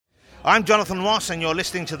I'm Jonathan Ross, and you're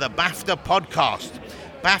listening to the BAFTA podcast.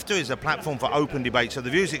 BAFTA is a platform for open debate, so the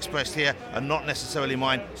views expressed here are not necessarily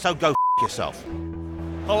mine, so go yourself.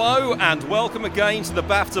 Hello and welcome again to the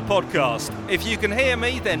BAFTA podcast. If you can hear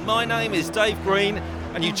me, then my name is Dave Green,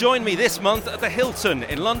 and you join me this month at the Hilton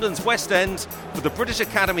in London's West End for the British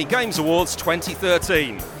Academy Games Awards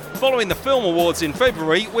 2013. Following the Film Awards in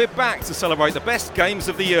February, we're back to celebrate the best games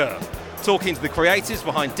of the year. Talking to the creatives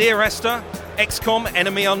behind Dear Esther, XCOM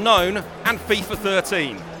Enemy Unknown and FIFA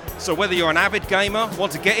 13. So whether you're an avid gamer,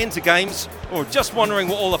 want to get into games, or just wondering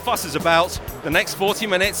what all the fuss is about, the next 40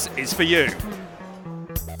 minutes is for you.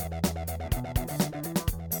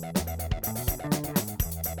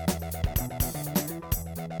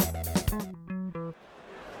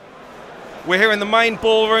 We're here in the main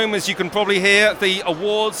ballroom, as you can probably hear. The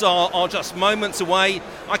awards are just moments away.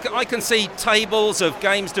 I can see tables of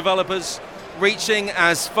games developers reaching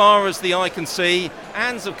as far as the eye can see,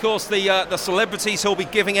 and of course the celebrities who'll be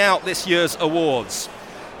giving out this year's awards.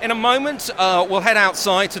 In a moment, we'll head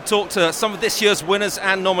outside to talk to some of this year's winners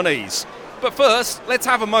and nominees. But first, let's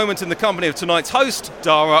have a moment in the company of tonight's host,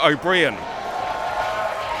 Dara O'Brien.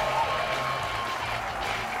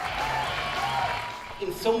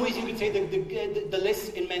 In some ways, you could say the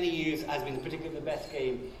list in many years has been, particularly the best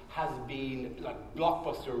game, has been like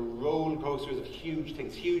blockbuster roller coasters of huge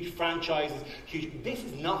things, huge franchises, huge. This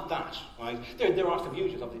is not that, right? There are some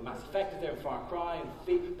huge, obviously Mass Effect is there, Far Cry, and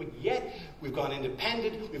FIFA, but yet we've gone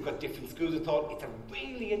independent. We've got different schools of thought. It's a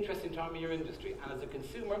really interesting time in your industry, and as a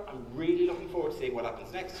consumer, I'm really looking forward to seeing what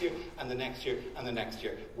happens next year, and the next year, and the next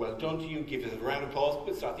year. Well done to you. Give us a round of applause.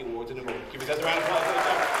 We'll start the awards in a moment. Give us a round of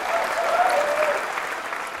applause.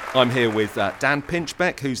 I'm here with Dan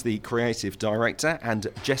Pinchbeck, who's the creative director, and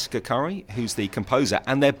Jessica Curry, who's the composer,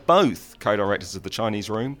 and they're both co-directors of The Chinese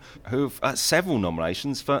Room, who have several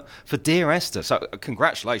nominations for Dear Esther. So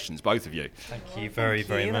congratulations, both of you. Thank you very,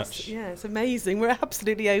 very much. It's amazing. We're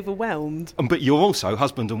absolutely overwhelmed. But you're also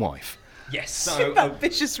husband and wife. Yes. So, that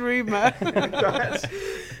vicious rumour.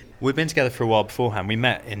 We've been together for a while beforehand. We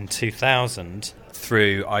met in 2000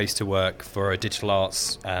 through, I used to work for a digital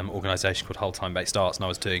arts organisation called Whole Time Based Arts, and I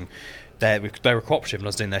was doing, they were a cooperative, and I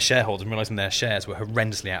was doing their shareholders and realising their shares were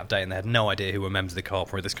horrendously out of date and they had no idea who were members of the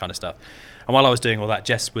co-op or this kind of stuff. And while I was doing all that,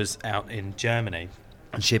 Jess was out in Germany,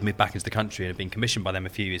 and she had moved back into the country and had been commissioned by them a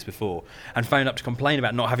few years before, and phoned up to complain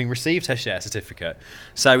about not having received her share certificate.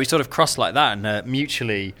 So we sort of crossed like that and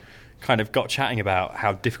mutually kind of got chatting about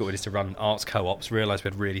how difficult it is to run arts co-ops, realised we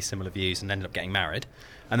had really similar views and ended up getting married.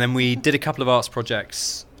 And then we did a couple of arts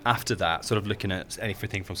projects after that, sort of looking at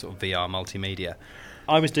everything from sort of VR, multimedia.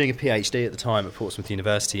 I was doing a PhD at the time at Portsmouth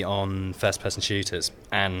University on first-person shooters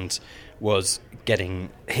and was getting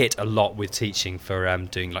hit a lot with teaching for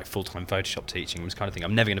doing like full-time Photoshop teaching. It was kind of thing,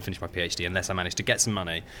 I'm never going to finish my PhD unless I manage to get some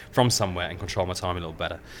money from somewhere and control my time a little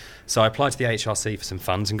better. So I applied to the HRC for some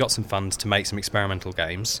funds and got some funds to make some experimental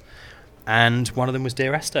games. And one of them was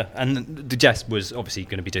Dear Esther. And Jess was obviously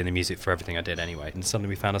going to be doing the music for everything I did anyway. And suddenly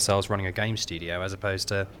we found ourselves running a game studio as opposed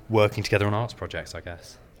to working together on arts projects, I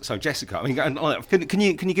guess. So Jessica, I mean, can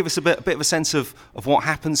you give us a bit of a sense of what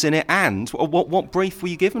happens in it, and what brief were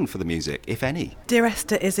you given for the music, if any? Dear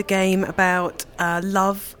Esther is a game about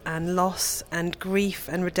love and loss and grief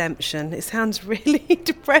and redemption. It sounds really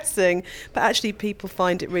depressing, but actually people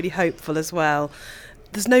find it really hopeful as well.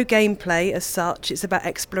 There's no gameplay as such. It's about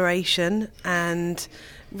exploration and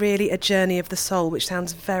really a journey of the soul, which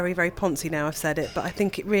sounds very, very poncy now I've said it, but I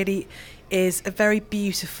think it really is a very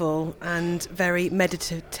beautiful and very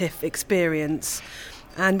meditative experience.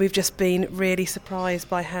 And we've just been really surprised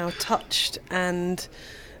by how touched and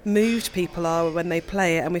moved people are when they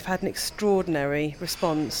play it, and we've had an extraordinary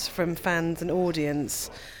response from fans and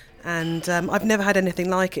audience. And I've never had anything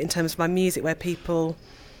like it in terms of my music, where people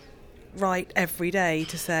write every day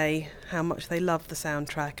to say how much they love the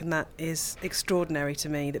soundtrack, and that is extraordinary to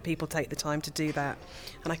me that people take the time to do that.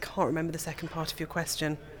 And I can't remember the second part of your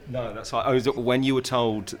question. No, that's right. When you were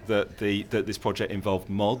told that that this project involved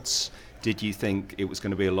mods, did you think it was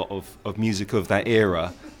going to be a lot of music of that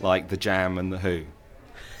era, like The Jam and The Who?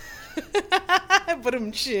 I've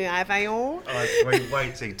been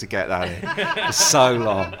waiting to get that in for so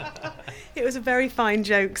long. It was a very fine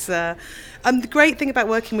joke, sir. The great thing about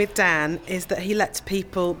working with Dan is that he lets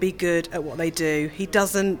people be good at what they do. He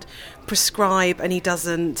doesn't prescribe and he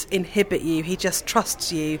doesn't inhibit you. He just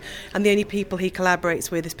trusts you. And the only people he collaborates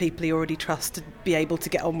with is people he already trusts to be able to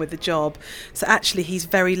get on with the job. So actually he's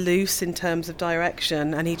very loose in terms of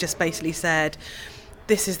direction, and he just basically said,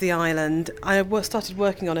 this is the island. I started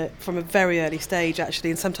working on it from a very early stage, actually,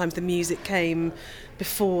 and sometimes the music came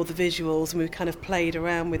before the visuals, and we kind of played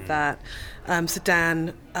around with that. So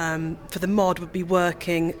Dan, for the mod, would be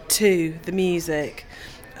working to the music,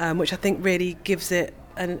 which I think really gives it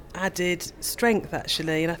an added strength,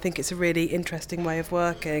 actually, and I think it's a really interesting way of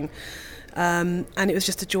working. And it was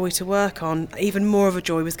just a joy to work on. Even more of a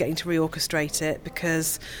joy was getting to reorchestrate it,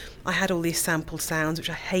 because I had all these sampled sounds which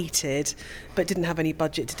I hated but didn't have any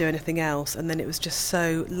budget to do anything else, and then it was just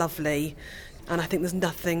so lovely. And I think there's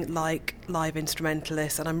nothing like live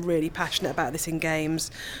instrumentalists, and I'm really passionate about this in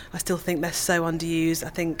games. I still think they're so underused. I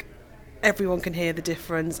think everyone can hear the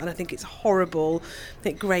difference, and I think it's horrible.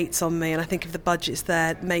 It grates on me, and I think if the budget's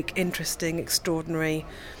there, make interesting, extraordinary,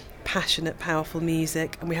 passionate, powerful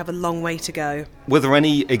music, and we have a long way to go. Were there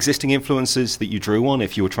any existing influences that you drew on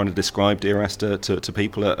if you were trying to describe Dear Esther to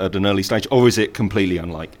people at an early stage, or is it completely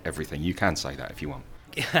unlike everything? You can say that if you want.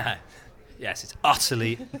 Yes, it's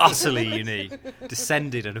utterly unique.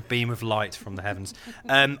 Descended in a beam of light from the heavens.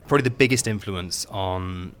 Probably the biggest influence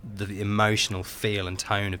on the emotional feel and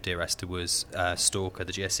tone of Dear Esther was Stalker,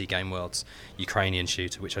 the GSC Game World's Ukrainian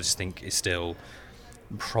shooter, which I just think is still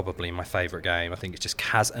probably my favourite game. I think it just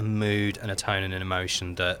has a mood and a tone and an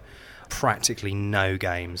emotion that practically no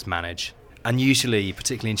games manage. And usually,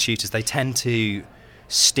 particularly in shooters, they tend to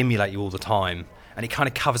stimulate you all the time, and it kind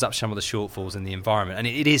of covers up some of the shortfalls in the environment. And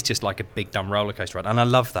it is just like a big dumb roller coaster ride, and I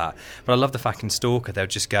love that. But I love the fact in Stalker they'll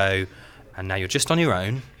just go, and now you're just on your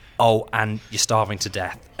own. Oh, and you're starving to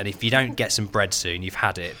death. And if you don't get some bread soon, you've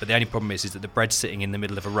had it. But the only problem is that the bread's sitting in the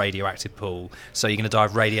middle of a radioactive pool, so you're going to die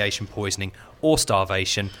of radiation poisoning or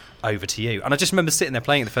starvation. Over to you. And I just remember sitting there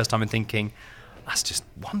playing it the first time and thinking, that's just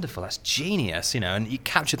wonderful, that's genius, and you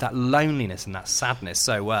captured that loneliness and that sadness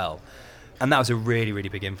so well. And that was a really, really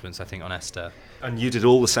big influence, I think, on Esther. And you did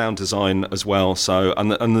all the sound design as well, so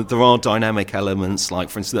and there are dynamic elements, like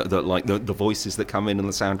for instance, the voices that come in the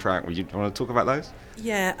soundtrack. Would you want to talk about those?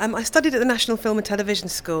 Yeah, I studied at the National Film and Television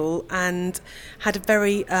School and had a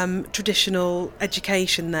very traditional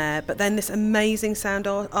education there. But then this amazing sound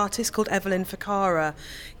artist called Evelyn Ficara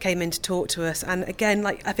came in to talk to us. And again,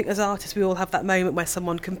 like I think as artists, we all have that moment where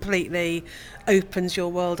someone completely opens your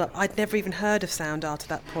world up. I'd never even heard of sound art at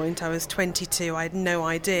that point. I was 22, I had no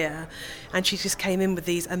idea. And she just came in with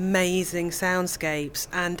these amazing soundscapes.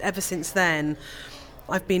 And ever since then,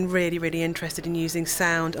 I've been really, really interested in using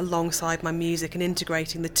sound alongside my music and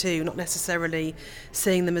integrating the two, not necessarily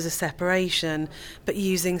seeing them as a separation, but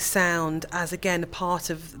using sound as, again, a part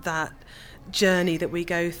of that journey that we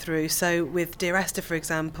go through. So with Dear Esther, for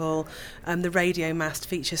example, the radio mast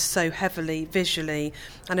features so heavily visually,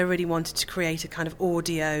 and I really wanted to create a kind of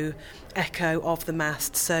audio echo of the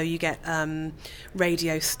mast, so you get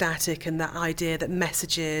radio static and that idea that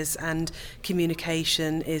messages and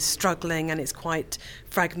communication is struggling and it's quite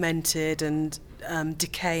fragmented and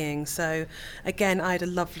decaying. So again, I had a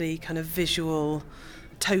lovely kind of visual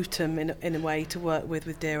totem in a way to work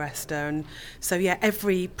with Dear Esther. And so yeah,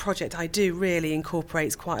 every project I do really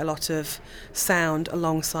incorporates quite a lot of sound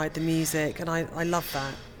alongside the music, and I love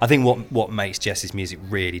that. I think what makes Jess's music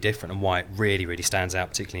really different and why it really, really stands out,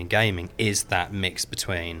 particularly in gaming, is that mix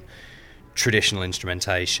between traditional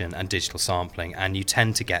instrumentation and digital sampling. And you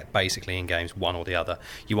tend to get, basically in games, one or the other.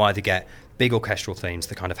 You either get big orchestral themes,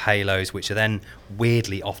 the kind of halos, which are then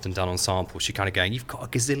weirdly often done on samples. You're kind of going, you've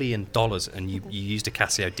got $1 gazillion and you used a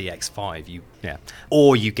Casio DX5.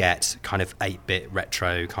 Or you get kind of 8-bit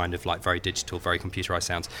retro, kind of like very digital, very computerized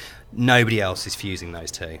sounds. Nobody else is fusing those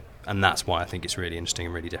two. And that's why I think it's really interesting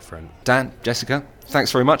and really different. Dan, Jessica,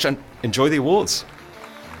 thanks very much, and enjoy the awards.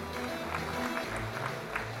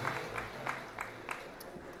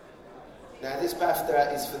 Now, this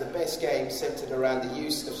BAFTA is for the best game centred around the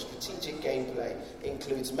use of strategic gameplay. It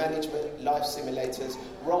includes management, life simulators,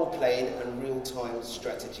 role-playing and real-time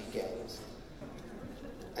strategy games.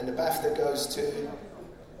 And the BAFTA goes to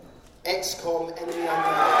XCOM Enemy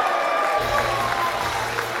Unknown.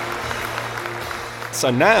 So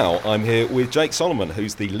now I'm here with Jake Solomon,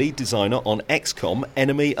 who's the lead designer on XCOM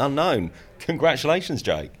Enemy Unknown. Congratulations,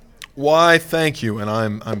 Jake. Why, thank you, and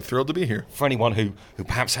I'm thrilled to be here. For anyone who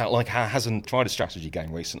perhaps hasn't tried a strategy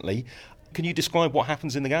game recently, can you describe what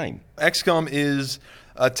happens in the game? XCOM is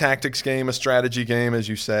a tactics game, a strategy game, as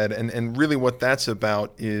you said, and really what that's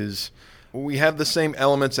about is we have the same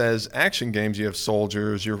elements as action games. You have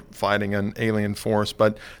soldiers, you're fighting an alien force,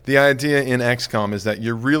 but the idea in XCOM is that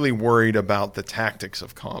you're really worried about the tactics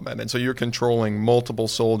of combat. And so you're controlling multiple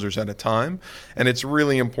soldiers at a time, and it's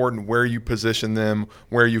really important where you position them,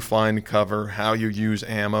 where you find cover, how you use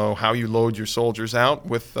ammo, how you load your soldiers out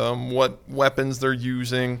with what weapons they're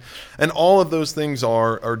using. And all of those things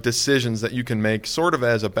are decisions that you can make sort of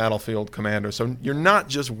as a battlefield commander. So you're not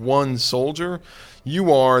just one soldier.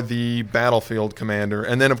 You are the battlefield commander,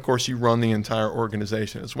 and then, of course, you run the entire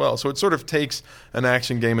organization as well. So it sort of takes an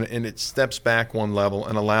action game and it steps back one level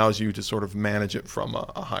and allows you to sort of manage it from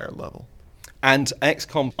a higher level. And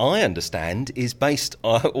XCOM, I understand, is based,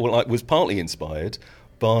 was partly inspired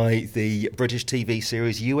by the British TV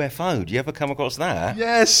series UFO. Do you ever come across that?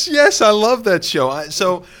 Yes, I love that show.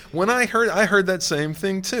 So when I heard that same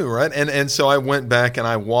thing too, right? And so I went back and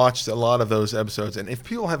I watched a lot of those episodes. And if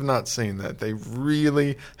people have not seen that, they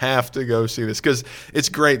really have to go see this because it's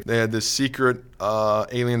great. They had this secret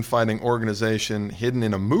alien fighting organization hidden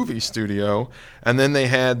in a movie studio, and then they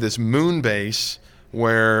had this moon base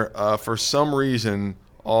where for some reason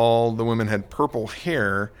all the women had purple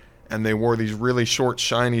hair and they wore these really short,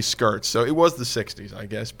 shiny skirts. So it was the 60s, I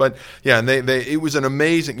guess. But yeah, and it was an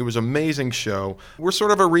amazing show. We're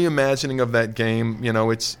sort of a reimagining of that game. You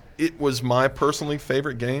know, it was my personally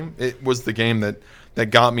favorite game. It was the game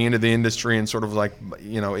that got me into the industry and sort of like,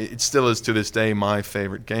 you know, it still is to this day my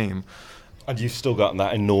favorite game. And you've still got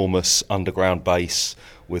that enormous underground base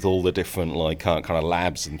with all the different kind of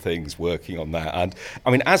labs and things working on that. And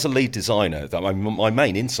I mean, as a lead designer, my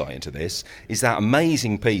main insight into this is that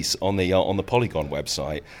amazing piece on the Polygon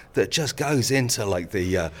website that just goes into like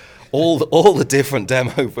the all the different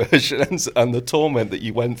demo versions and the torment that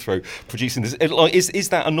you went through producing this. Is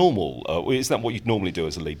that a normal? Is that what you'd normally do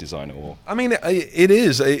as a lead designer? Or? I mean, it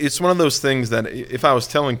is. It's one of those things that if I was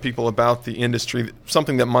telling people about the industry,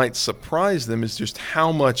 something that might surprise them is just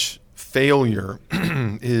how much failure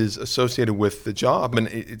is associated with the job. And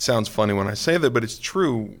it sounds funny when I say that, but it's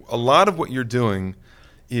true. A lot of what you're doing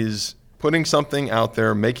is putting something out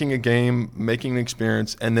there, making a game, making an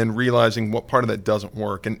experience, and then realizing what part of that doesn't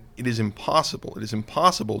work. And it is impossible. It is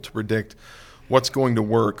impossible to predict what's going to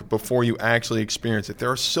work before you actually experience it.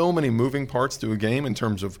 There are so many moving parts to a game in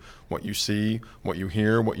terms of what you see, what you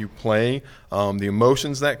hear, what you play, the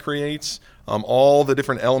emotions that creates, all the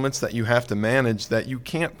different elements that you have to manage that you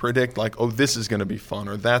can't predict like, oh, this is going to be fun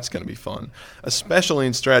or that's going to be fun. Especially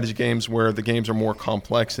in strategy games where the games are more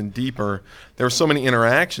complex and deeper, there are so many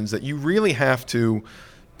interactions that you really have to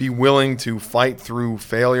be willing to fight through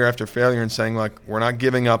failure after failure and saying, like, we're not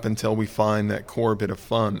giving up until we find that core bit of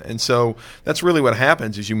fun. And so that's really what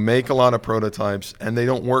happens is you make a lot of prototypes and they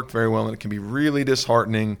don't work very well and it can be really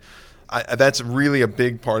disheartening. That's really a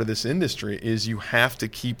big part of this industry is you have to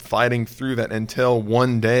keep fighting through that until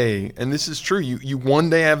one day, and this is true, you one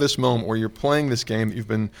day have this moment where you're playing this game that you've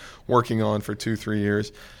been working on for 2-3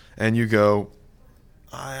 years and you go,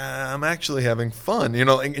 I'm actually having fun. You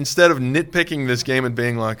know, instead of nitpicking this game and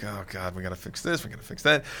being like, oh, God, we got to fix this, we got to fix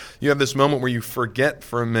that, you have this moment where you forget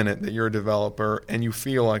for a minute that you're a developer and you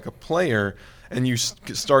feel like a player and you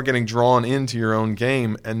start getting drawn into your own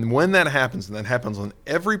game. And when that happens, and that happens on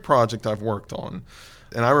every project I've worked on,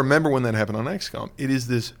 and I remember when that happened on XCOM, it is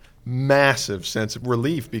this massive sense of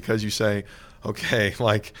relief because you say, okay,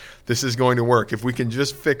 like, this is going to work. If we can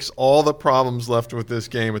just fix all the problems left with this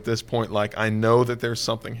game at this point, like, I know that there's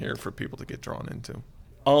something here for people to get drawn into.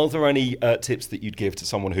 Are there any tips that you'd give to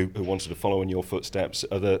someone who wanted to follow in your footsteps?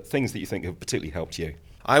 Are there things that you think have particularly helped you?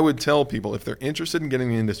 I would tell people, if they're interested in getting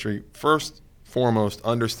in the industry, first, foremost,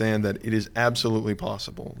 understand that it is absolutely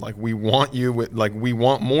possible. Like, we want we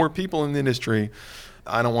want more people in the industry.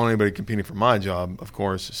 I don't want anybody competing for my job, of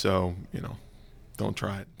course, so, you know, don't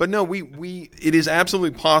try it. But no, it is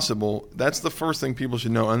absolutely possible. That's the first thing people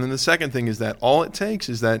should know. And then the second thing is that all it takes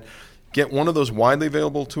is that get one of those widely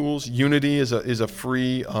available tools. Unity is a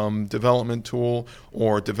free development tool,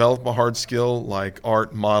 or develop a hard skill like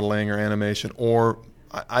art, modeling, or animation. Or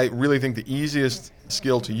I really think the easiest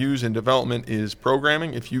skill to use in development is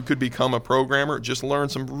programming. If you could become a programmer, just learn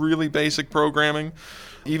some really basic programming,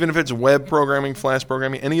 even if it's web programming, Flash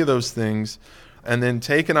programming, any of those things. And then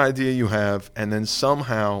take an idea you have and then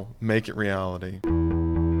somehow make it reality.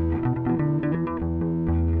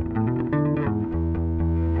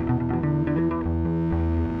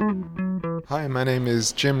 Hi, my name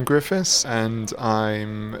is Jim Griffiths and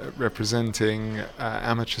I'm representing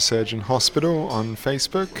Amateur Surgeon Hospital on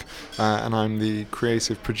Facebook and I'm the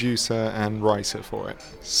creative producer and writer for it.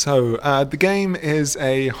 So the game is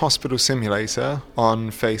a hospital simulator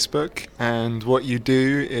on Facebook, and what you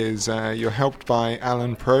do is you're helped by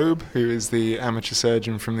Alan Probe, who is the amateur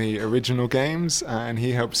surgeon from the original games, and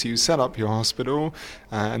he helps you set up your hospital,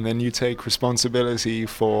 and then you take responsibility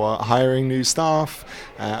for hiring new staff,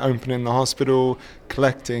 opening the hospital,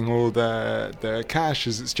 collecting all the cash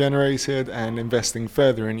as it's generated, and investing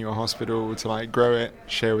further in your hospital to grow it,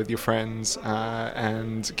 share with your friends,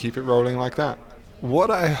 and keep it rolling like that.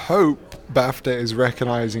 What I hope BAFTA is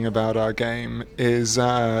recognizing about our game is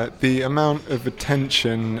the amount of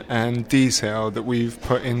attention and detail that we've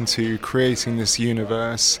put into creating this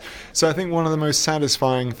universe. So I think one of the most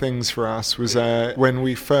satisfying things for us was when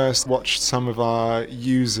we first watched some of our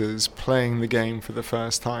users playing the game for the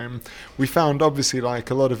first time. We found obviously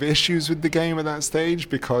a lot of issues with the game at that stage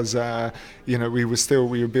because we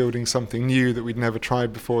were building something new that we'd never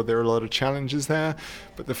tried before. There were a lot of challenges there.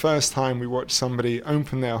 But the first time we watched somebody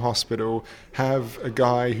open their hospital, have a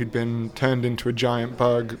guy who'd been turned into a giant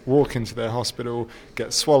bug walk into their hospital,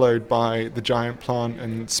 get swallowed by the giant plant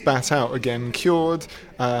and spat out again, cured,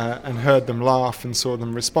 and heard them laugh and saw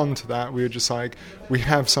them respond to that, we were just like, we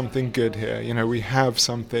have something good here. We have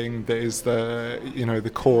something that is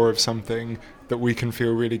the core of something that we can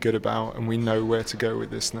feel really good about, and we know where to go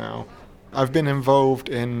with this now. I've been involved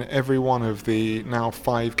in every one of the now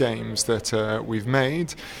 5 games that we've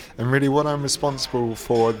made, and really what I'm responsible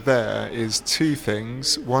for there is 2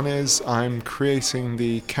 things. One is I'm creating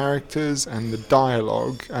the characters and the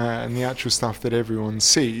dialogue and the actual stuff that everyone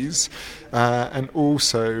sees, and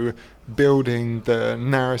also building the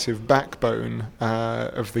narrative backbone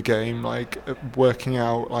of the game, working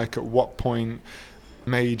out at what point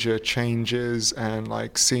major changes and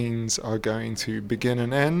scenes are going to begin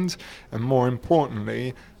and end, and more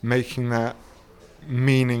importantly making that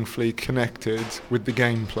meaningfully connected with the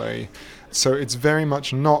gameplay. So it's very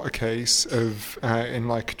much not a case of in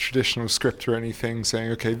a traditional script or anything saying,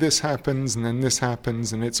 okay, this happens and then this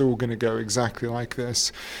happens and it's all going to go exactly like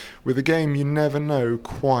this. With a game, you never know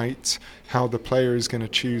quite how the player is going to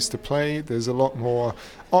choose to play. There's a lot more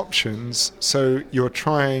options, so you're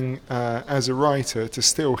trying as a writer to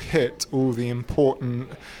still hit all the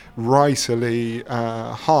important writerly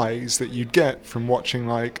highs that you'd get from watching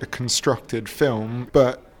a constructed film,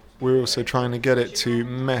 but we're also trying to get it to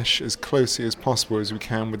mesh as closely as possible as we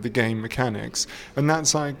can with the game mechanics. And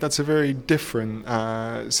that's a very different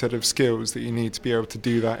set of skills that you need to be able to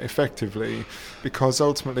do that effectively, because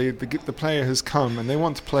ultimately the player has come and they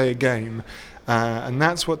want to play a game, and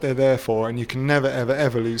that's what they're there for, and you can never ever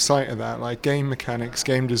ever lose sight of that. Game mechanics,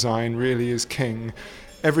 game design really is king.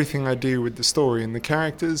 Everything I do with the story and the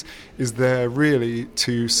characters is there really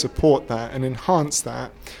to support that and enhance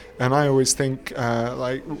that. And I always think,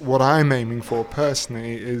 what I'm aiming for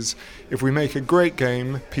personally is if we make a great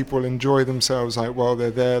game, people will enjoy themselves while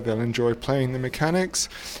they're there, they'll enjoy playing the mechanics.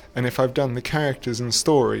 And if I've done the characters and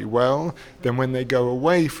story well, then when they go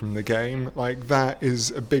away from the game, that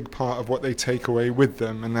is a big part of what they take away with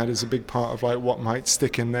them. And that is a big part of what might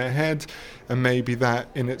stick in their head. And maybe that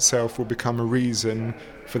in itself will become a reason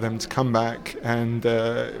for them to come back and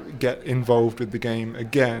get involved with the game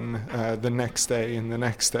again the next day and the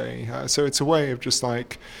next day. So it's a way of just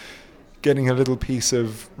getting a little piece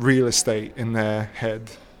of real estate in their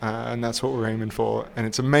head, and that's what we're aiming for. And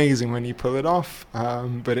it's amazing when you pull it off,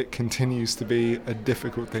 but it continues to be a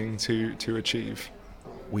difficult thing to achieve.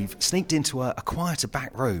 We've sneaked into a quieter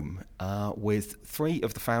back room with 3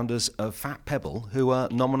 of the founders of Fat Pebble who are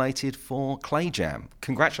nominated for Clay Jam.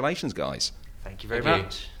 Congratulations, guys. Thank you very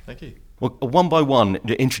much. Thank you. Well, one by one,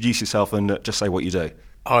 introduce yourself and just say what you do.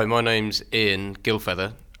 Hi, my name's Ian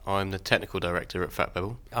Gilfeather. I'm the technical director at Fat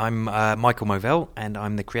Pebble. I'm Michael Movell, and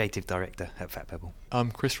I'm the creative director at Fat Pebble.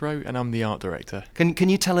 I'm Chris Rowe, and I'm the art director. Can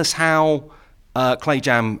you tell us how Clay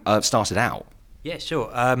Jam started out? Yeah,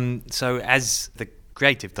 sure. So as the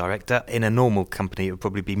creative director, in a normal company, it would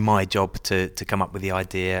probably be my job to come up with the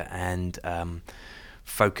idea and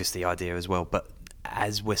focus the idea as well. But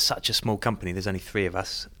as we're such a small company, there's only 3 of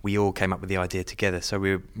us, we all came up with the idea together. So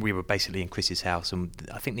we were basically in Chris's house, and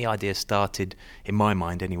I think the idea started, in my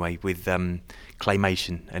mind anyway, with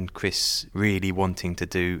claymation, and Chris really wanting to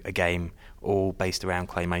do a game all based around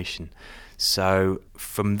claymation. So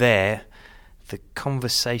from there, the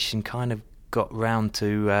conversation kind of got round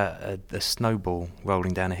to a snowball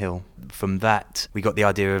rolling down a hill. From that, we got the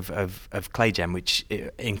idea of clay jam, which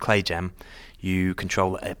in clay jam, you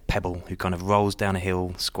control a pebble who kind of rolls down a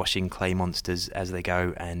hill, squashing clay monsters as they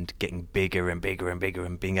go and getting bigger and bigger and bigger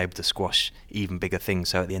and being able to squash even bigger things.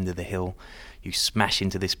 So at the end of the hill, you smash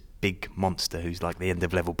into this big monster who's like the end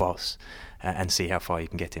of level boss and see how far you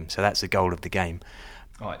can get him. So that's the goal of the game.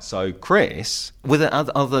 Right, so Chris, were there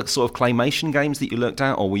other sort of claymation games that you looked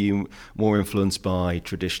at, or were you more influenced by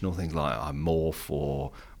traditional things like Morph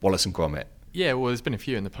or Wallace and Gromit? Yeah, well, there's been a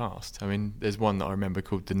few in the past. I mean, there's one that I remember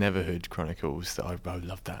called the Neverhood Chronicles that I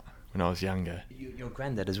loved that when I was younger. Your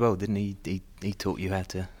granddad as well, didn't he? He taught you how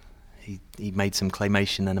to... He made some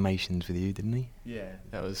claymation animations with you, didn't he? Yeah,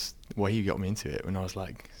 that was... Well, he got me into it when I was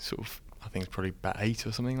like, sort of, I think it's probably about 8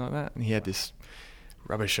 or something like that. And he had this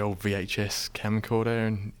rubbish old VHS camcorder,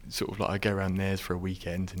 and sort of like I'd go around theirs for a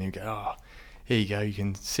weekend, and he'd go, "Oh, here you go, you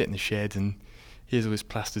can sit in the shed, and here's all this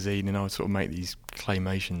plasticine," and I would sort of make these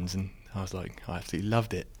claymations, and I was like, I absolutely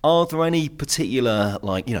loved it. Are there any particular,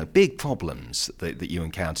 big problems that you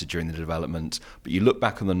encountered during the development, but you look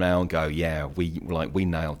back on them now and go, yeah, we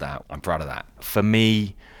nailed that, I'm proud of that? For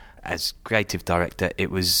me, as creative director, it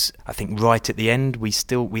was, I think, right at the end, we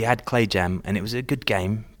had clay jam, and it was a good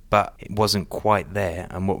game, but it wasn't quite there.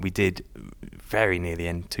 And what we did very near the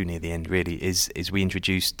end, too near the end really, is we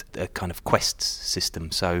introduced a kind of quests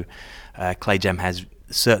system. So clay jam has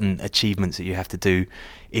certain achievements that you have to do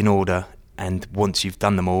in order, and once you've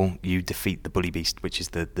done them all, you defeat the bully beast, which is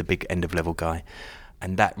the big end of level guy.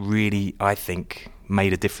 And that really, I think,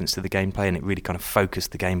 made a difference to the gameplay, and it really kind of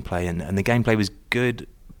focused the gameplay, and the gameplay was good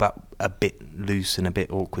but a bit loose and a bit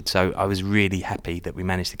awkward. So I was really happy that we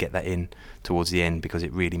managed to get that in towards the end, because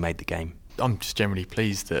it really made the game. I'm just generally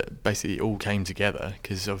pleased that basically it all came together,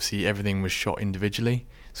 because obviously everything was shot individually,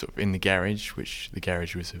 sort of in the garage, which the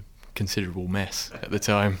garage was a considerable mess at the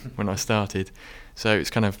time when I started. So it's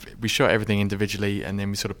kind of, we shot everything individually and then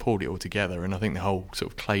we sort of pulled it all together, and I think the whole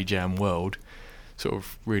sort of clay jam world sort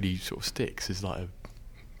of really sort of sticks as like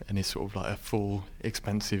and it's sort of like a full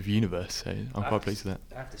expansive universe, so I'm quite pleased with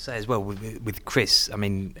that. I have to say as well, with Chris, I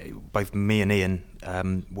mean, both me and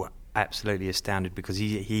Ian were absolutely astounded, because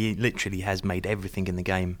he literally has made everything in the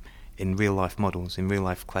game in real life models, in real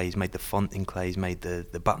life clay. He's made the font in clay, he's made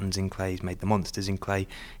the buttons in clay, he's made the monsters in clay,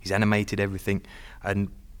 he's animated everything. And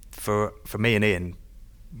for me and Ian,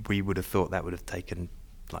 we would have thought that would have taken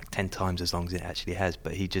like 10 times as long as it actually has,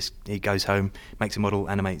 but he goes home, makes a model,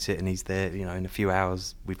 animates it, and he's there, in a few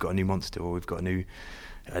hours we've got a new monster, or we've got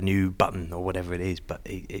a new button, or whatever it is. But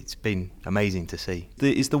it's been amazing to see.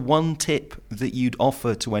 Is the one tip that you'd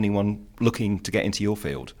offer to anyone looking to get into your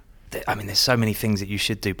field? I mean, there's so many things that you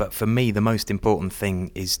should do, but for me the most important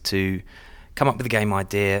thing is to come up with a game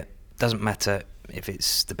idea. Doesn't matter if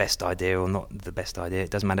it's the best idea or not the best idea, it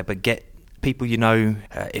doesn't matter, but get people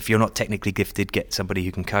if you're not technically gifted, get somebody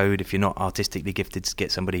who can code. If you're not artistically gifted,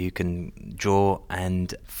 get somebody who can draw,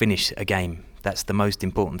 and finish a game. That's the most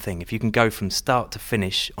important thing. If you can go from start to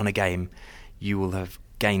finish on a game, you will have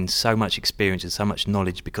gained so much experience and so much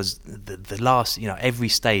knowledge, because the last, every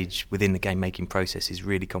stage within the game making process is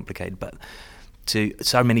really complicated. But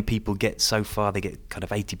so many people get so far, they get kind of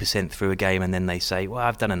 80% through a game, and then they say, well,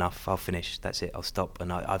 I've done enough, I'll finish, that's it, I'll stop,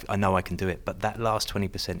 and I know I can do it. But that last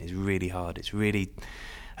 20% is really hard. It's really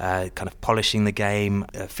kind of polishing the game,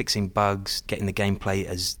 fixing bugs, getting the gameplay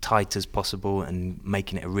as tight as possible, and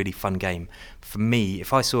making it a really fun game. For me,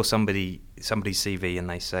 if I saw somebody's CV and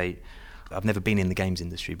they say, I've never been in the games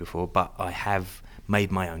industry before, but I have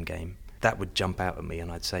made my own game, that would jump out at me,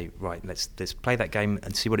 and I'd say, right, let's play that game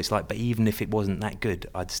and see what it's like. But even if it wasn't that good,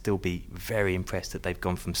 I'd still be very impressed that they've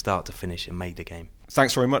gone from start to finish and made a game.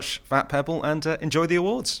 Thanks very much, Fat Pebble, and enjoy the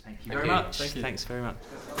awards. Thank you very much. Thank you. Thanks very much.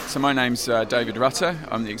 So my name's David Rutter.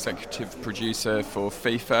 I'm the executive producer for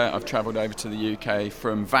FIFA. I've travelled over to the UK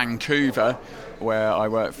from Vancouver, where I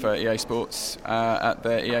work for EA Sports at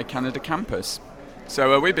their EA Canada campus.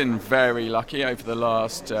 So we've been very lucky over the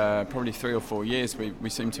last probably 3 or 4 years. We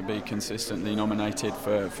seem to be consistently nominated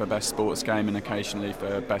for Best Sports Game, and occasionally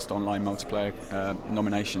for Best Online Multiplayer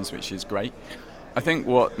nominations, which is great. I think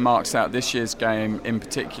what marks out this year's game in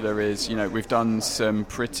particular is, we've done some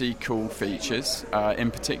pretty cool features,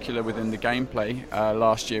 in particular within the gameplay.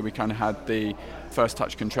 Last year we kind of had the first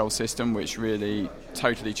touch control system, which really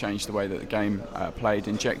totally changed the way that the game played,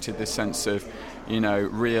 injected this sense of,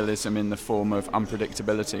 realism in the form of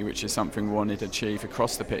unpredictability, which is something we wanted to achieve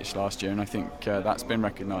across the pitch last year, and I think that's been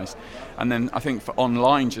recognised. And then I think for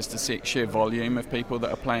online, just the sheer volume of people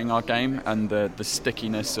that are playing our game and the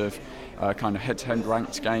stickiness of kind of head-to-head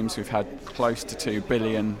ranked games. We've had close to 2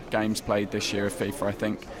 billion games played this year of FIFA, I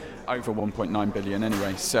think, over 1.9 billion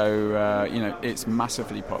anyway. So, it's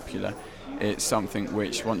massively popular. It's something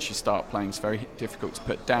which, once you start playing, is very difficult to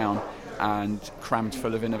put down and crammed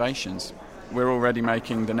full of innovations. We're already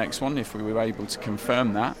making the next one if we were able to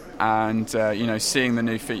confirm that. And, seeing the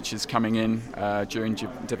new features coming in during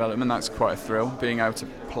development, that's quite a thrill. Being able to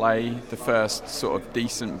play the first sort of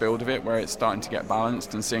decent build of it where it's starting to get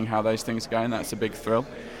balanced and seeing how those things are going, that's a big thrill.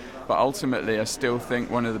 But ultimately, I still think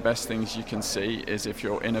one of the best things you can see is if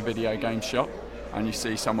you're in a video game shop and you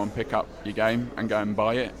see someone pick up your game and go and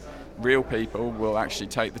buy it. Real people will actually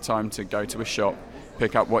take the time to go to a shop,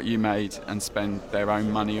 pick up what you made and spend their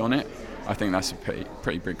own money on it. I think that's a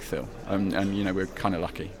pretty big thrill, and we're kind of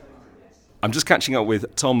lucky. I'm just catching up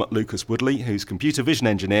with Tom Lucas Woodley, who's computer vision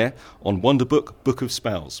engineer on Wonderbook Book of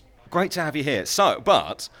Spells. Great to have you here. So,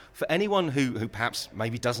 but for anyone who perhaps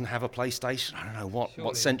maybe doesn't have a PlayStation, I don't know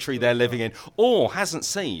what century they're living in, or hasn't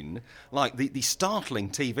seen like the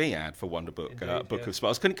startling TV ad for Wonderbook Book of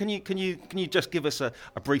Spells, can you just give us a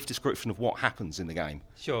brief description of what happens in the game?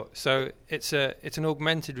 Sure. So it's an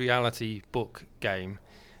augmented reality book game.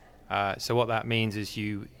 So what that means is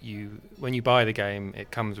you when you buy the game, it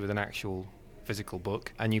comes with an actual physical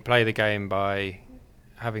book, and you play the game by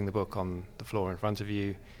having the book on the floor in front of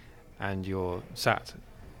you, and you're sat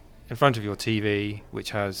in front of your TV,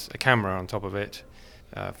 which has a camera on top of it,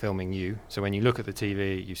 filming you. So when you look at the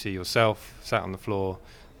TV, you see yourself sat on the floor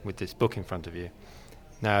with this book in front of you.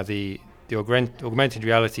 Now the augmented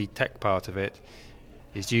reality tech part of it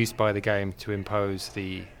is used by the game to impose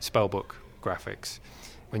the spellbook graphics.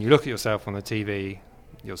 When you look at yourself on the TV,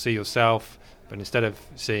 you'll see yourself, but instead of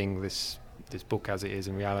seeing this book as it is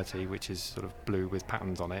in reality, which is sort of blue with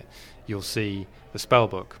patterns on it, you'll see the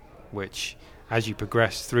spellbook, which, as you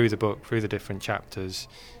progress through the book, through the different chapters,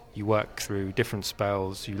 you work through different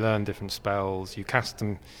spells, you learn different spells, you cast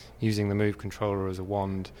them using the Move controller as a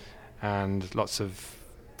wand, and lots of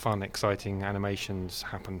fun, exciting animations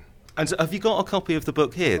happen. And so have you got a copy of the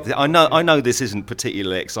book here? I know this isn't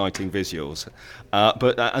particularly exciting visuals,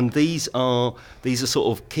 but and these are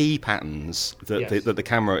sort of key patterns that the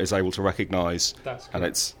camera is able to recognise. That's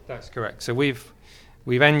correct. That's correct. So we've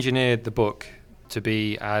engineered the book to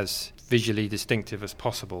be as visually distinctive as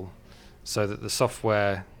possible, so that the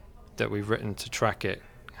software that we've written to track it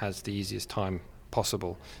has the easiest time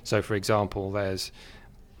possible. So, for example,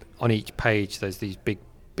 on each page there's these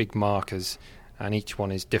big markers, and each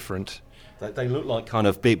one is different. They look like kind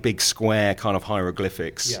of big square kind of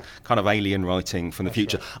hieroglyphics, kind of alien writing from the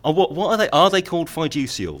future. Right. Oh, what are they? Are they called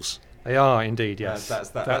fiducials? They are indeed, yes. That's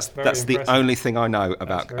the only thing I know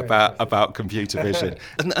about computer vision.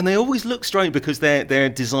 and they always look strange because they're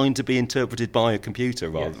designed to be interpreted by a computer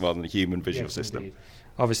rather than a human visual system. Indeed.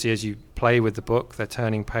 Obviously, as you play with the book, they're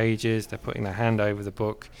turning pages, they're putting their hand over the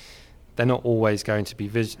book. They're not always going to be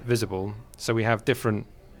visible, so we have different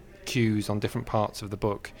cues on different parts of the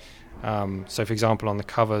book. So, for example, on the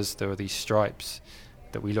covers, there are these stripes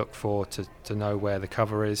that we look for to know where the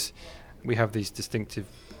cover is. We have these distinctive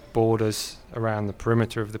borders around the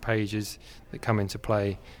perimeter of the pages that come into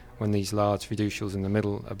play when these large fiducials in the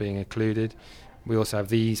middle are being occluded. We also have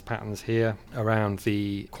these patterns here around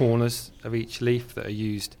the corners of each leaf that are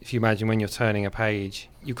used. If you imagine when you're turning a page,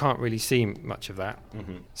 you can't really see much of that.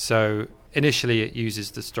 Mm-hmm. So initially it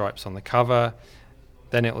uses the stripes on the cover,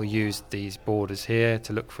 then it will use these borders here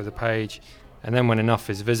to look for the page, and then when enough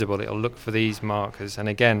is visible it'll look for these markers, and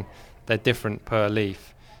again they're different per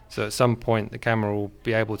leaf. So at some point the camera will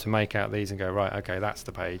be able to make out these and go, right, okay, that's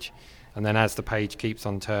the page. And then as the page keeps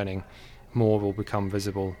on turning, more will become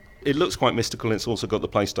visible. It looks quite mystical, and it's also got the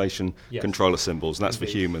PlayStation controller symbols, and that's for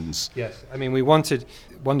humans. Yes, I mean,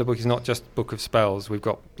 Wonderbook is not just Book of Spells, we've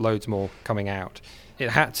got loads more coming out. It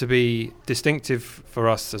had to be distinctive for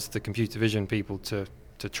us as the computer vision people to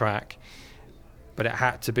track, but it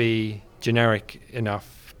had to be generic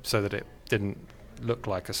enough so that it didn't look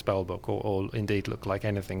like a spell book or indeed look like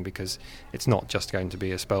anything, because it's not just going to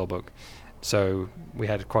be a spell book. So we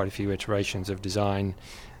had quite a few iterations of design,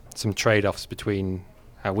 some trade-offs between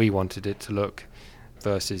how we wanted it to look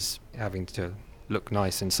versus having to look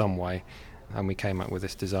nice in some way, and we came up with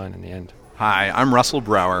this design in the end. Hi, I'm Russell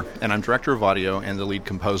Brower, and I'm Director of Audio and the lead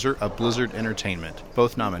composer of Blizzard Entertainment.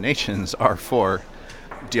 Both nominations are for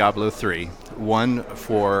Diablo 3. One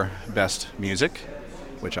for Best Music,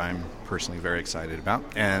 which I'm personally very excited about,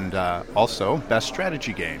 and also Best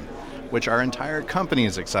Strategy Game, which our entire company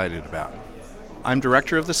is excited about. I'm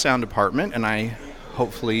director of the sound department, and I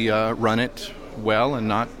hopefully run it well and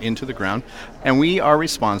not into the ground. And we are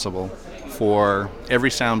responsible for every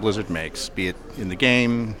sound Blizzard makes, be it in the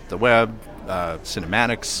game, the web,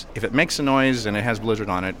 cinematics. If it makes a noise and it has Blizzard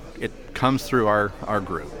on it, it comes through our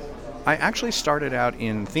group. I actually started out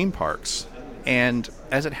in theme parks, and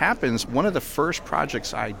as it happens, one of the first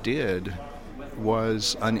projects I did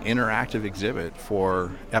was an interactive exhibit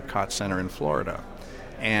for Epcot Center in Florida.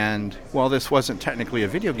 And while this wasn't technically a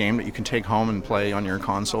video game that you can take home and play on your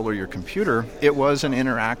console or your computer, it was an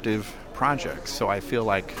interactive project. So I feel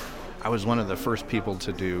like I was one of the first people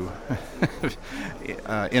to do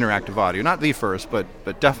interactive audio. Not the first,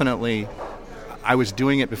 but definitely I was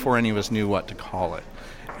doing it before any of us knew what to call it.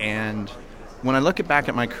 And when I look back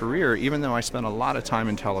at my career, even though I spent a lot of time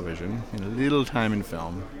in television and a little time in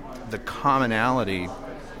film, the commonality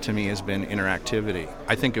to me has been interactivity.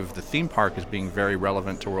 I think of the theme park as being very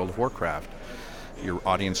relevant to World of Warcraft. Your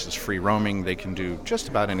audience is free roaming. They can do just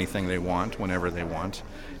about anything they want, whenever they want.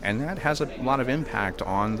 And that has a lot of impact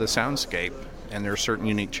on the soundscape. And there are certain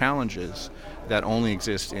unique challenges that only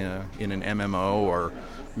exist in an MMO, or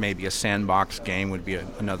maybe a sandbox game would be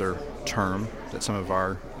another term that some of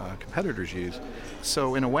our competitors use.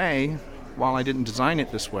 So in a way, while I didn't design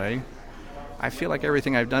it this way, I feel like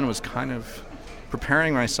everything I've done was kind of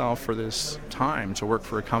preparing myself for this time to work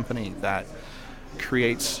for a company that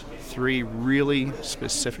creates 3 really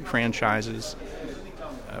specific franchises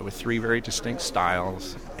with 3 very distinct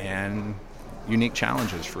styles and unique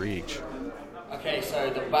challenges for each. Okay, so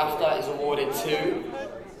the BAFTA is awarded to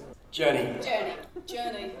Journey.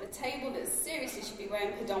 Journey. A table that seriously should be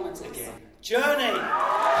wearing pedometers. Journey!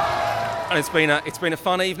 And it's been a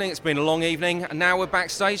fun evening, it's been a long evening, and now we're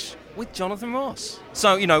backstage with Jonathan Ross.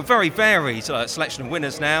 So, very varied selection of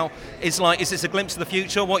winners now. Is this a glimpse of the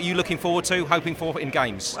future? What are you looking forward to, hoping for in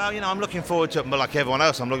games? Well, I'm looking forward to it, but like everyone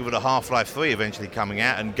else, I'm looking for the Half-Life 3 eventually coming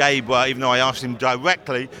out, and Gabe, even though I asked him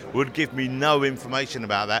directly, would give me no information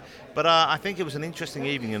about that. But I think it was an interesting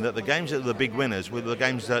evening in that the games that were the big winners were the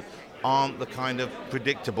games that aren't the kind of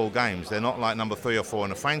predictable games. They're not like number 3 or 4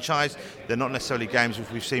 in a franchise. They're not necessarily games which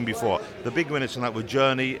we've seen before. The big winners tonight were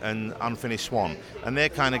Journey and Unfinished Swan, and they're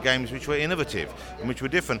kind of games which were innovative and which were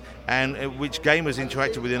different, and which gamers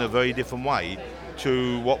interacted with in a very different way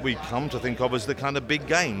to what we come to think of as the kind of big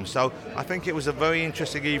games. So I think it was a very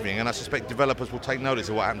interesting evening, and I suspect developers will take notice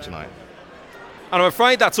of what happened tonight. And I'm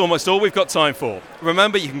afraid that's almost all we've got time for.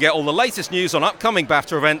 Remember, you can get all the latest news on upcoming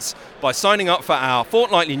BAFTA events by signing up for our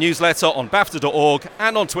fortnightly newsletter on BAFTA.org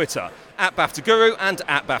and on Twitter, @BAFTAGuru and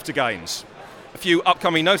 @BAFTAGames. A few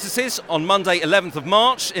upcoming notices. On Monday, 11th of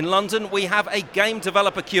March in London, we have a game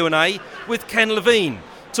developer Q&A with Ken Levine,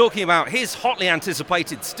 talking about his hotly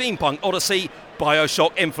anticipated steampunk odyssey,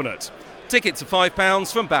 BioShock Infinite. Tickets are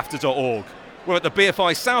 £5 from BAFTA.org. We're at the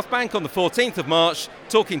BFI South Bank on the 14th of March,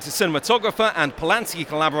 talking to cinematographer and Polanski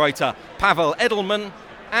collaborator Pavel Edelman.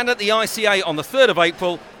 And at the ICA on the 3rd of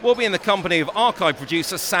April, we'll be in the company of archive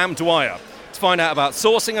producer Sam Dwyer to find out about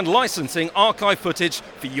sourcing and licensing archive footage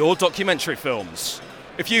for your documentary films.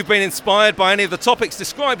 If you've been inspired by any of the topics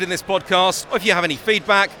described in this podcast, or if you have any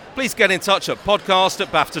feedback, please get in touch at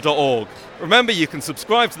podcast@BAFTA.org. Remember, you can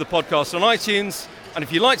subscribe to the podcast on iTunes, and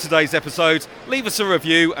if you like today's episode, leave us a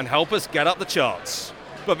review and help us get up the charts.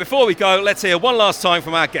 But before we go, let's hear one last time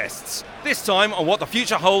from our guests, this time on what the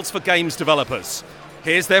future holds for games developers.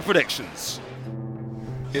 Here's their predictions.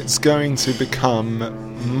 It's going to become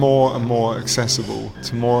more and more accessible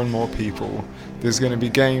to more and more people. There's going to be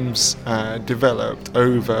games developed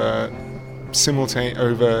over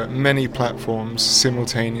many platforms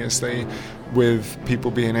simultaneously, with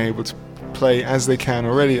people being able to play as they can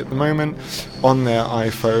already at the moment on their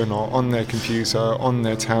iPhone or on their computer, on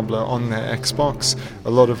their tablet, on their Xbox. A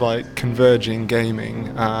lot of converging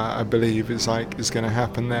gaming, I believe, is going to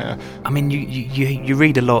happen there. I mean, you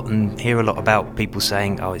read a lot and hear a lot about people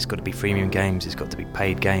saying, oh, it's got to be freemium games, it's got to be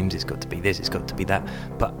paid games, it's got to be this, it's got to be that.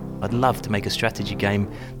 But I'd love to make a strategy game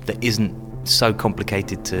that isn't so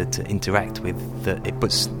complicated to interact with that it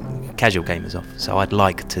puts casual gamers off. So I'd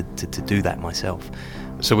like to do that myself.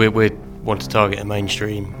 So we want to target a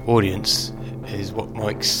mainstream audience, is what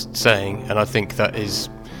Mike's saying, and I think that is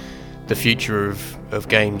the future of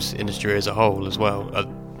games industry as a whole as well.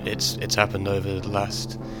 It's happened over the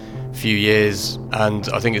last few years, and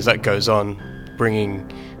I think as that goes on, bringing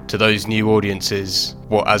to those new audiences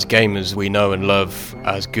what as gamers we know and love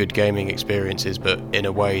as good gaming experiences, but in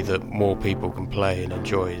a way that more people can play and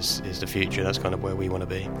enjoy is the future. That's kind of where we want to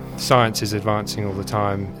be. Science is advancing all the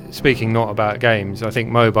time. Speaking not about games, I think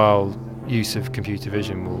mobile use of computer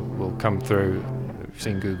vision will come through. We've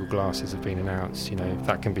seen Google Glasses have been announced,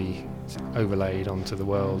 that can be overlaid onto the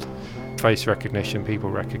world. Face recognition, people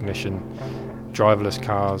recognition, driverless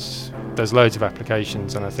cars, there's loads of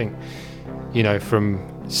applications, and I think,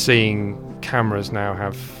 from seeing cameras now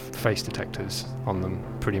have face detectors on them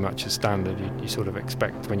pretty much as standard, you sort of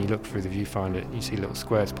expect when you look through the viewfinder, you see little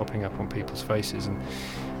squares popping up on people's faces, and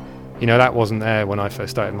that wasn't there when I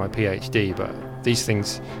first started my PhD, but these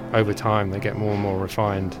things over time they get more and more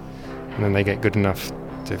refined, and then they get good enough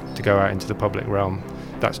to go out into the public realm.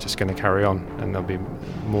 That's just going to carry on, and there'll be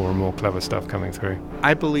more and more clever stuff coming through.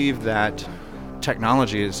 I believe that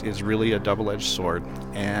technology is really a double-edged sword,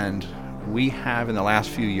 and we have in the last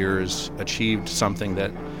few years achieved something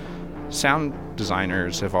that sound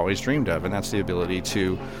designers have always dreamed of, and that's the ability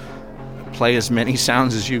to play as many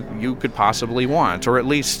sounds as you could possibly want, or at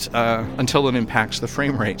least until it impacts the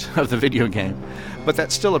frame rate of the video game. But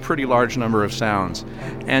that's still a pretty large number of sounds.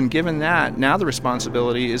 And given that, now the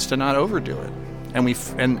responsibility is to not overdo it.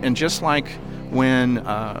 And just like when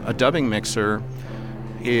a dubbing mixer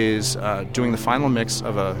is doing the final mix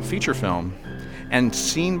of a feature film, and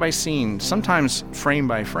scene by scene, sometimes frame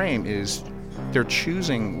by frame, is they're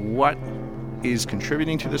choosing what is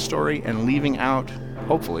contributing to the story and leaving out,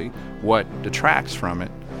 hopefully, what detracts from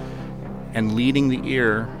it, and leading the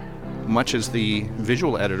ear, much as the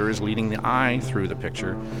visual editor is leading the eye through the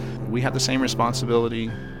picture. We have the same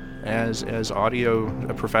responsibility as audio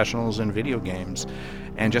professionals in video games.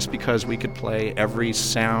 And just because we could play every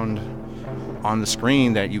sound on the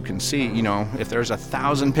screen that you can see, if there's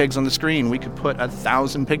 1,000 pigs on the screen, we could put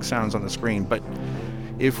 1,000 pig sounds on the screen. But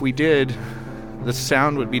if we did, the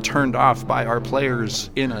sound would be turned off by our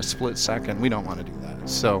players in a split second. We don't want to do that.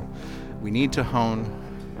 So we need to hone,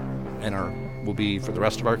 and will be for the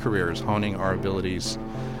rest of our careers, honing our abilities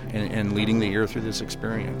and leading the ear through this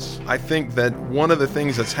experience. I think that one of the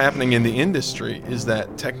things that's happening in the industry is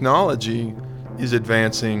that technology is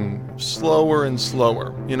advancing slower and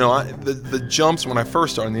slower. The jumps when I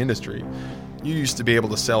first started in the industry, you used to be able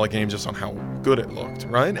to sell a game just on how good it looked,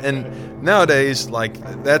 right? And nowadays,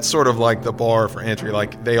 that's sort of like the bar for entry.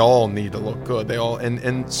 They all need to look good. They all,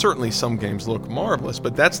 and certainly some games look marvelous,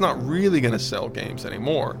 but that's not really going to sell games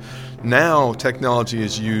anymore. Now, technology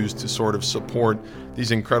is used to sort of support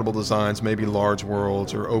these incredible designs, maybe large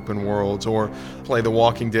worlds or open worlds, or play The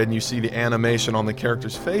Walking Dead and you see the animation on the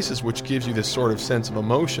characters' faces, which gives you this sort of sense of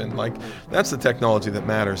emotion. That's the technology that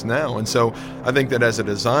matters now. And so I think that as a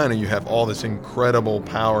designer, you have all this incredible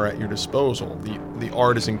power at your disposal. The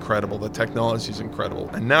art is incredible, the technology is incredible,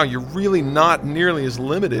 and now you're really not nearly as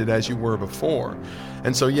limited as you were before.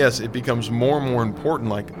 And so, yes, it becomes more and more important,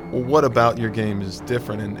 what about your game is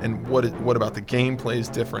different, and what about the gameplay is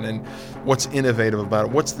different, and what's innovative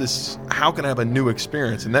about it? How can I have a new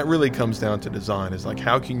experience? And that really comes down to design, is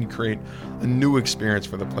how can you create a new experience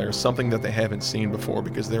for the players, something that they haven't seen before,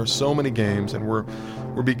 because there are so many games, and we're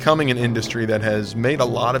becoming an industry that has made a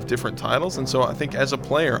lot of different titles. And so I think as a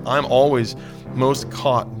player, I'm always most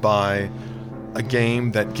caught by a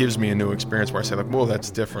game that gives me a new experience where I say, whoa, that's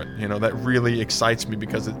different. That really excites me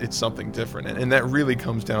because it's something different. And that really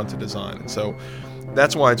comes down to design. And so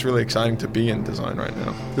that's why it's really exciting to be in design right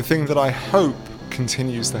now. The thing that I hope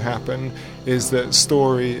continues to happen is that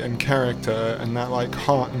story and character and that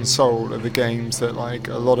heart and soul of the games that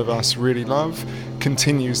a lot of us really love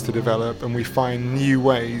continues to develop, and we find new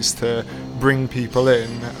ways to bring people in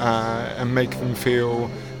and make them feel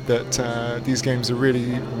that these games are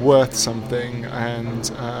really worth something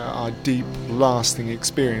and are deep, lasting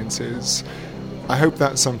experiences. I hope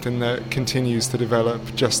that's something that continues to develop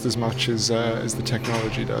just as much as the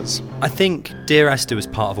technology does. I think Dear Esther was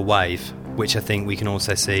part of a wave, which I think we can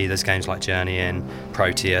also see. There's games like Journey and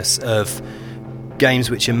Proteus, of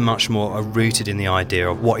games which are much more rooted in the idea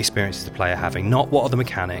of what experience is the player having, not what are the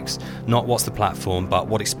mechanics, not what's the platform, but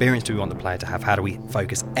what experience do we want the player to have. How do we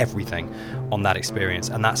focus everything on that experience?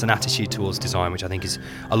 And that's an attitude towards design which I think is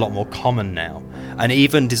a lot more common now. And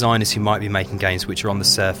even designers who might be making games which are on the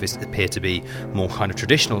surface appear to be more kind of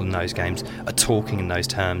traditional in those games are talking in those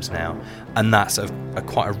terms now. And that's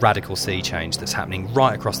quite a radical sea change that's happening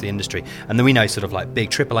right across the industry. And then we know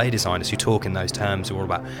big AAA designers who talk in those terms, who are all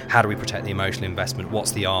about how do we protect the emotional investment,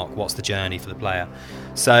 what's the arc, what's the journey for the player.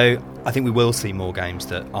 So I think we will see more games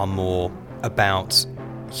that are more about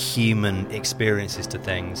human experiences to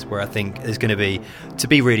things, where I think there's going to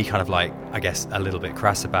be really kind of I guess a little bit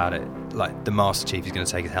crass about it, like the Master Chief is going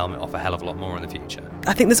to take his helmet off a hell of a lot more in the future.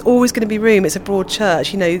 I think there's always going to be room. It's a broad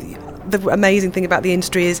church. You know, the amazing thing about the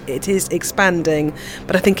industry is it is expanding,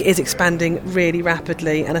 but I think it is expanding really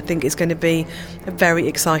rapidly, and I think it's going to be a very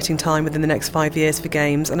exciting time within the next 5 years for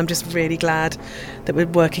games, and I'm just really glad that we're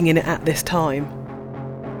working in it at this time.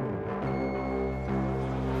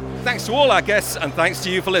 Thanks to all our guests, and thanks to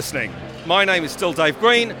you for listening. My name is still Dave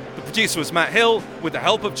Green. The producer was Matt Hill, with the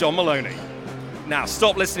help of John Maloney. Now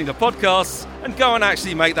stop listening to podcasts and go and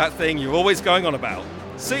actually make that thing you're always going on about.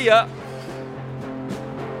 See ya!